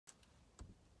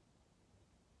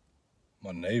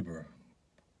my neighbor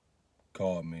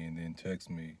called me and then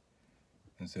texted me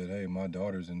and said, "Hey, my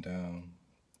daughter's in town.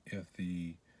 If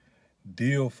the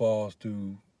deal falls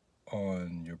through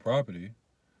on your property,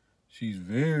 she's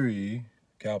very,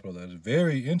 capital letters,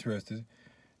 very interested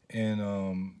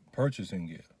in purchasing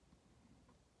it."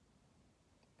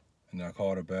 And I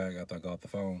called her back after I got off the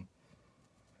phone.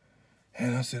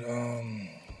 And I said,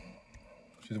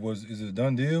 she said, is it a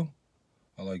done deal?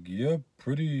 I'm like, yeah,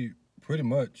 pretty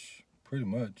much.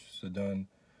 It's a done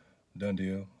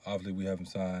deal. Obviously, we haven't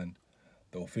signed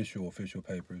the official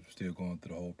papers. We're still going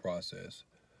through the whole process.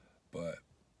 But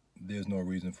there's no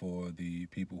reason for the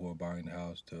people who are buying the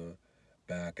house to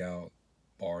back out,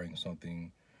 barring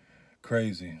something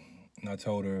crazy. And I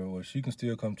told her, well, she can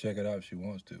still come check it out if she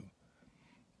wants to.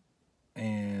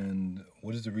 And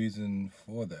what is the reason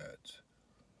for that?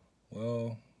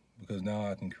 Well, because now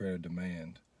I can create a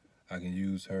demand. I can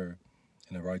use her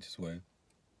in a righteous way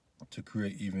to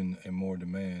create even a more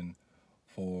demand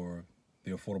for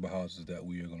the affordable houses that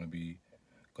we are going to be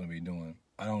doing.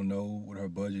 I don't know what her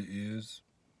budget is.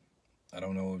 I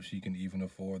don't know if she can even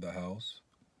afford the house.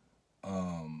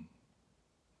 I'm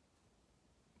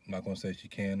not going to say she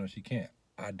can or she can't.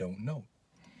 I don't know.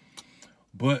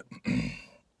 But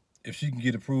if she can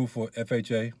get approved for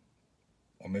FHA,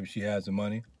 or maybe she has the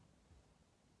money,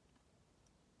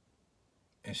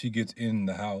 and she gets in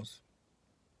the house,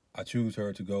 I choose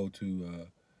her to go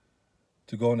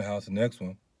in the house, the next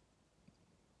one,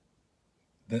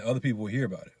 then other people will hear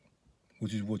about it,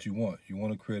 which is what you want. You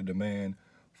want to create a demand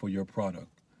for your product.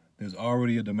 There's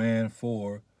already a demand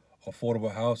for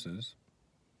affordable houses,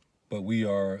 but we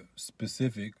are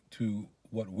specific to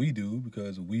what we do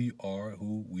because we are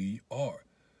who we are.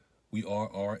 We are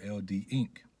RLD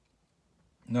Inc.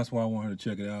 And that's why I want her to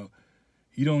check it out.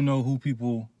 You don't know who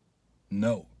people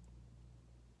know.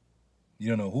 You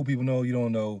don't know who people know. You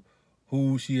don't know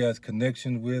who she has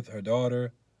connection with, her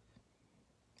daughter.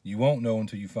 You won't know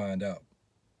until you find out,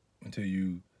 until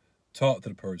you talk to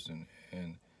the person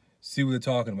and see what they're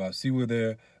talking about, see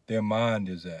where their mind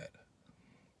is at.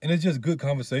 And it's just good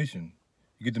conversation.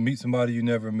 You get to meet somebody you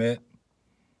never met.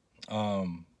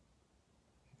 So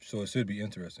it should be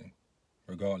interesting,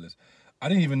 regardless. I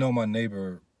didn't even know my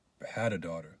neighbor had a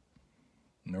daughter.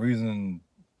 And the reason,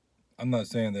 I'm not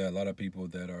saying that a lot of people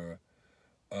that are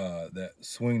that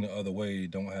swing the other way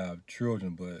don't have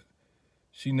children, but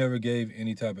she never gave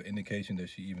any type of indication that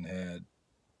she even had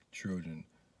children.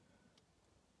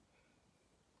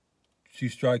 She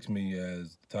strikes me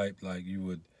as the type like you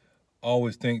would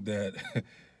always think that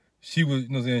she was, you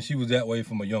know what I'm saying, she was that way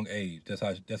from a young age. That's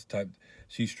the type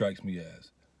she strikes me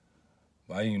as.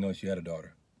 But I didn't even know she had a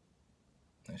daughter.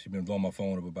 And she's been blowing my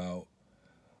phone up about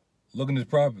looking at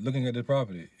this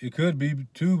property. It could be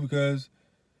too because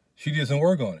she did some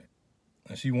work on it,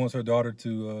 and she wants her daughter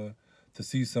to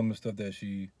see some of the stuff that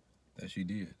she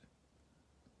did.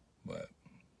 But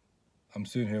I'm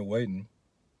sitting here waiting.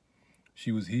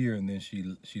 She was here, and then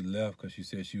she left because she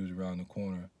said she was around the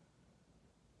corner.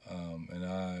 And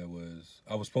I was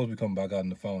supposed to be coming back out on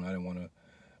the phone. I didn't want to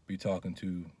be talking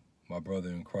to my brother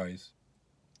in Christ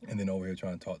and then over here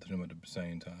trying to talk to them at the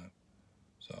same time.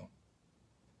 So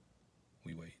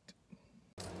we wait.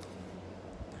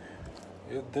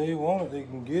 If they want it, they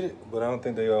can get it, but I don't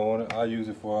think they all want it. I use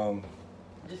it for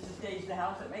just to stage the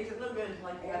house. It makes it look good,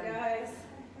 like hey guys.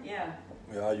 Yeah.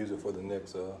 Yeah, I use it for the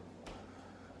next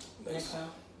Next house.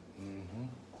 Mm-hmm.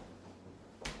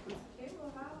 Cute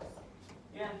little house.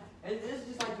 Yeah, it's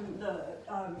just like the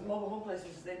mobile home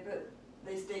places.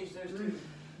 They stage theirs too.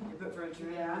 They put furniture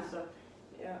in and stuff.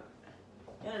 Yeah.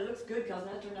 Yeah, it looks good, cause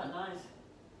that turned out nice.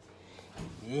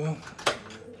 Yeah.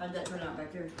 How'd that turn out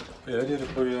back there? Yeah, they did a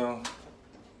pretty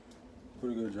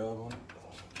good job on it.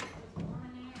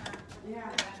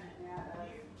 Yeah.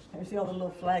 You see all the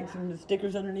little flags and the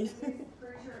stickers underneath? Pretty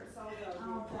sure it's sold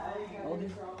out. All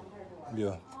these-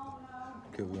 Yeah.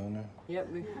 Kept it on there. Yep,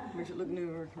 makes it look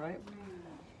newer, right?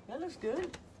 That looks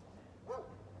good.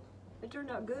 It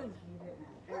turned out good.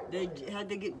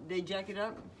 They jack it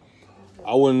up?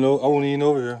 I wouldn't know. I wasn't even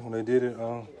over here when they did it.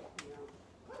 I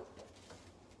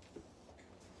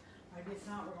guess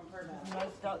not. We're gonna pray about it. No,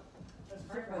 it's not. Let's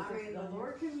pray about it. I mean, the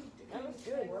Lord can That looks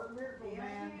good. work miracles,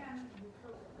 man.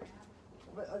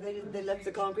 But they left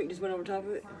the concrete and just went over top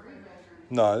of it?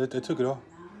 No, they took it off.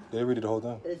 They redid the whole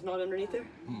thing. It's not underneath there?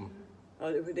 Mm-mm.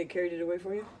 Oh, they carried it away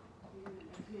for you?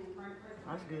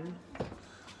 That's good.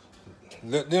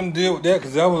 Let them deal with that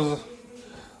because that was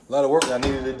a lot of work. I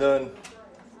needed it done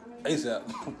ASAP.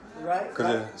 Right? Because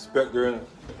the inspector and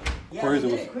Yeah, appraiser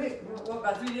they was. did it quick. What,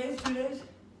 about 3 days, 2 days?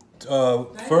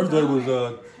 First day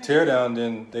was tear down,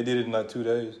 then they did it in like 2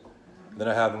 days. Then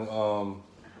I have them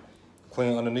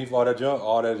clean underneath all that junk.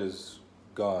 All that is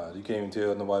gone. You can't even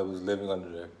tell nobody was living under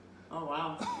there. Oh,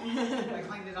 wow. They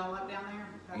cleaned it all up down there?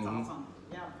 That's awesome.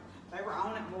 Yeah. They were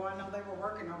on it, boy. I know they were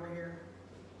working over here.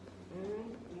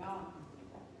 Yeah.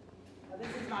 Well, this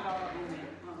is my daughter, Amy.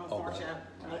 I don't know if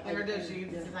Marsha introduced you.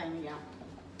 This is Amy, yeah.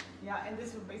 Yeah, and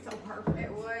this would be so perfect.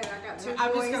 It would. I got 2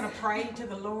 I'm boys. just going to pray to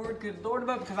the Lord, good Lord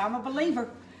above, because I'm a believer.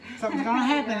 Something's going to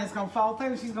happen. It's going to fall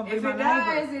through. She's going to be If my it neighbor.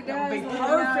 does, it It does. would be Let me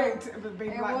perfect. know. It would be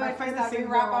It like would, my 'cause I'd fantasy be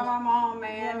right by world. my mom,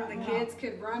 man. Yeah, The yeah. kids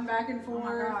could run back and forth.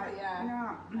 God.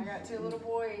 Yeah. I got 2 little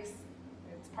boys.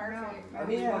 It's perfect. I've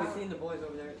probably seen the boys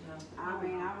over there at times. I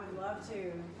mean, I would love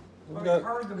to. We got,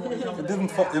 Heard the boys over if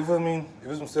there. it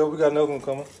was himself, we got another one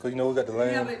coming. Cause you know we got the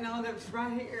land. Yeah, but no, that's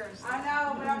right here. I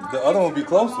know, but I'm right The other one next be to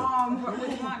closer. my mom.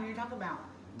 Which one are you talking about?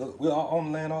 We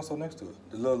own land also next to it.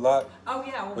 The little lot. Oh,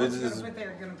 yeah. Well, But what you it's- going to put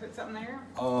there? Going to put something there?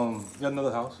 We got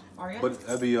another house. Are you? But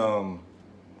that'd be out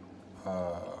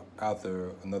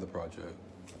there another project.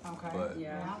 Okay. But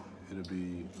Yeah. it'd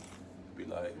be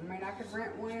like I mean, I could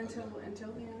rent one until then,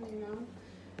 you know,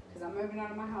 because I'm moving out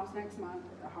of my house next month,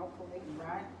 hopefully.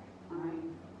 Right. I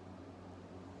mean,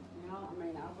 you know, I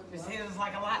would This love. is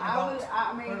like a lightning I bolt. would.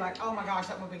 I mean, We're like, oh my gosh,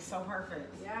 that would be so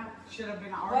perfect. yeah. Should have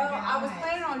been already Well, been I on was that.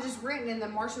 planning on just renting, and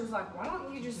then Marcia was like, "Why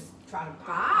don't you just Try to buy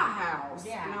a house?"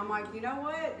 Yeah. And I'm like, you know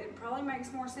what? It probably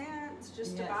makes more sense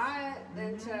just to Yes. buy it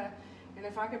than to. And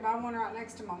if I could buy one right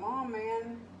next to my mom,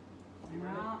 man,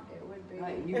 Yeah. it would be.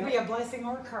 Right, you It'd be a blessing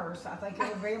or a curse. I think it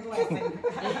would be a blessing.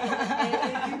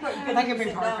 I think it'd be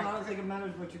sit down, perfect. I don't think it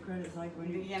matters what your credit's like when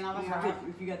you, Yeah, no, that's Yeah. right.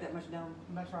 if you got that much down.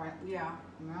 That's right. Yeah.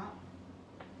 No.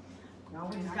 No, we I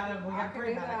just could- gotta, we I gotta could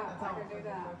pray do about it. that. That's I all. could do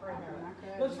that. Pray I about mean, I it.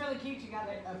 could. Looks really cute. You got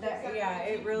it. Yeah,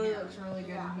 it really looks really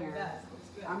good in It here. does. Looks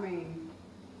good. I mean,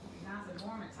 Nice and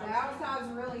warm. It's the outside's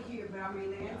really cute, but I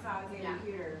mean, the inside's even Yeah.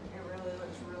 cuter. It really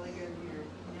looks really good in here.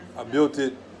 I built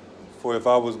it for if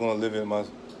I was gonna live in my.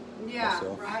 Yeah,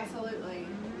 Myself. absolutely.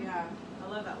 Yeah. I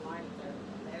love that light there.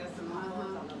 That is some nice ones. I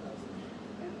love those.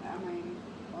 And, I mean,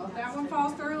 well, if that one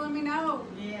falls through, let me know.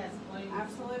 Yes, please.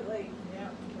 Absolutely.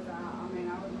 Yep. 'Cause I mean,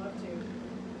 I would love to.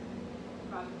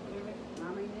 If I could do it. I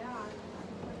mean, yeah.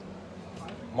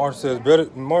 Marcia says better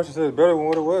than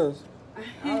what it was.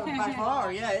 Oh, by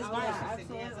far, yeah, it's Yeah, nice.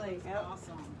 absolutely. Yep.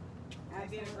 Awesome. They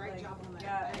did a great Absolutely. job on that.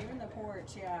 Yeah, even the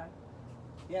porch, yeah.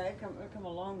 Yeah, it come a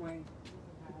long way.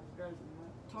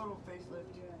 Total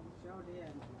facelift. Yeah, sure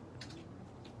did.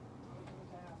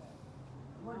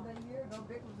 More than a year ago,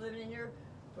 Vic was living in here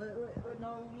with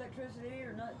no electricity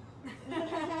or nothing.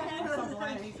 I'm so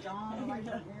glad he's gone away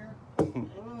from here.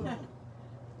 Ooh.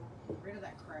 Rid of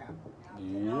that crap.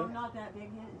 No, Yeah. not that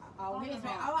big hit. Oh, he's been,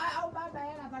 oh, my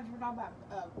bad. I thought you were talking about,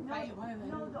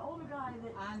 No, the older guy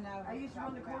that I know. I used to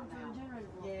run the corn corn for the generator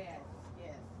for. Yes,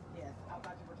 yes, yes. I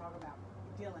thought you were talking about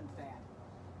Dylan's dad.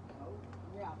 Oh,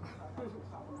 yeah. I thought you were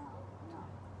talking about.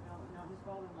 No, his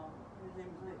father-in-law. His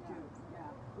name was Nick too. Yeah.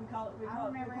 We called We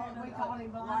called him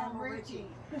Lionel Richie.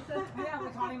 Yeah, we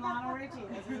called him Lionel Richie.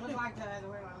 That's what he looked like to us. We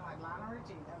were like Lionel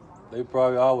Richie. That was Lionel They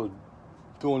probably all was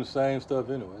doing the same stuff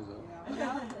anyway. So. Richie.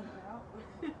 Yeah.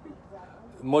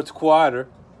 Much quieter.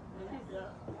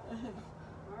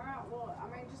 Alright, well, I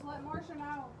mean, just let Marcia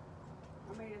know.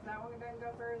 I mean, if that one doesn't go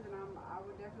through, then I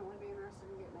would definitely be interested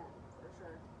in getting that, for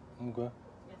sure. Okay.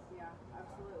 Yeah,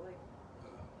 absolutely.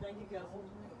 Thank you, Kelsey.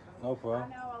 No I problem.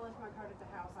 know I left my card at the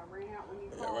house. I ran out when you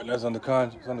Yeah, called. right. That's under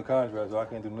contract, so I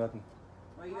can't do nothing.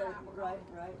 Well, you got it right.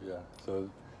 Yeah. So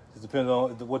it just depends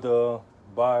on what the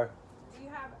buyer. Do you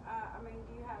have, I mean,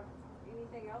 do you have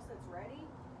anything else that's ready?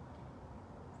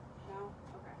 No?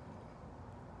 Okay.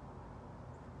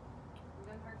 It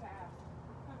doesn't hurt to ask.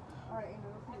 Alright,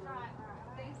 that's right.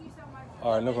 Thank you so much.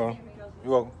 All right, no problem.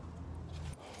 You're welcome.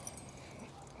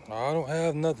 I don't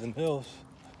have nothing else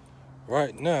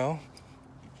right now.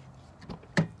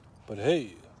 But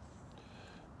hey,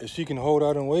 if she can hold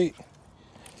out and wait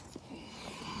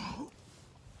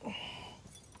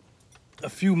a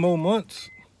few more months,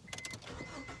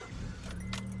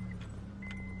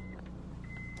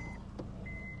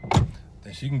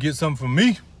 then she can get something from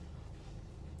me.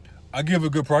 I give her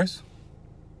a good price.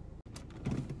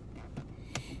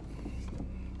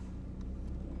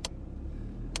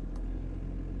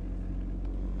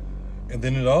 And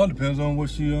then it all depends on what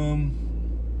she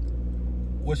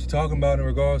talking about in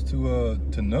regards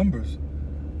to numbers.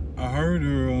 I heard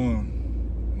her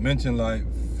mention like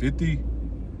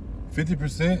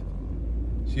 50%.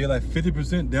 She had like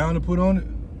 50% down to put on it.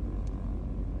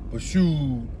 But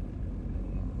shoot,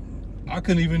 I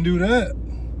couldn't even do that.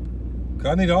 'Cause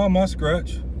I need all my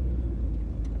scratch.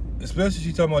 Especially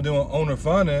she talking about doing owner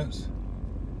finance.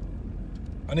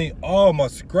 I need all my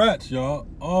scratch, y'all.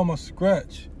 All my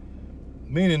scratch.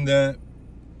 Meaning that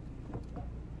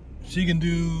she can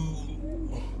do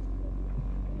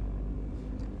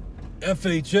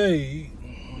FHA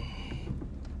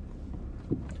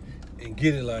and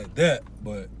get it like that.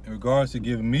 But in regards to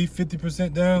giving me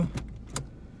 50% down,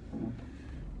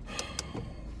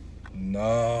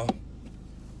 nah,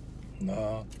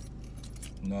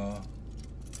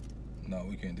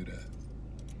 we can't do that.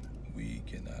 We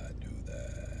cannot do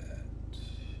that.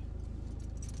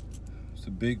 It's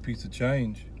a big piece of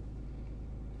change,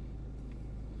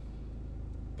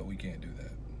 but we can't do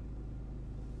that.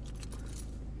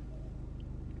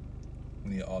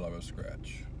 We need all of our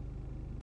scratch.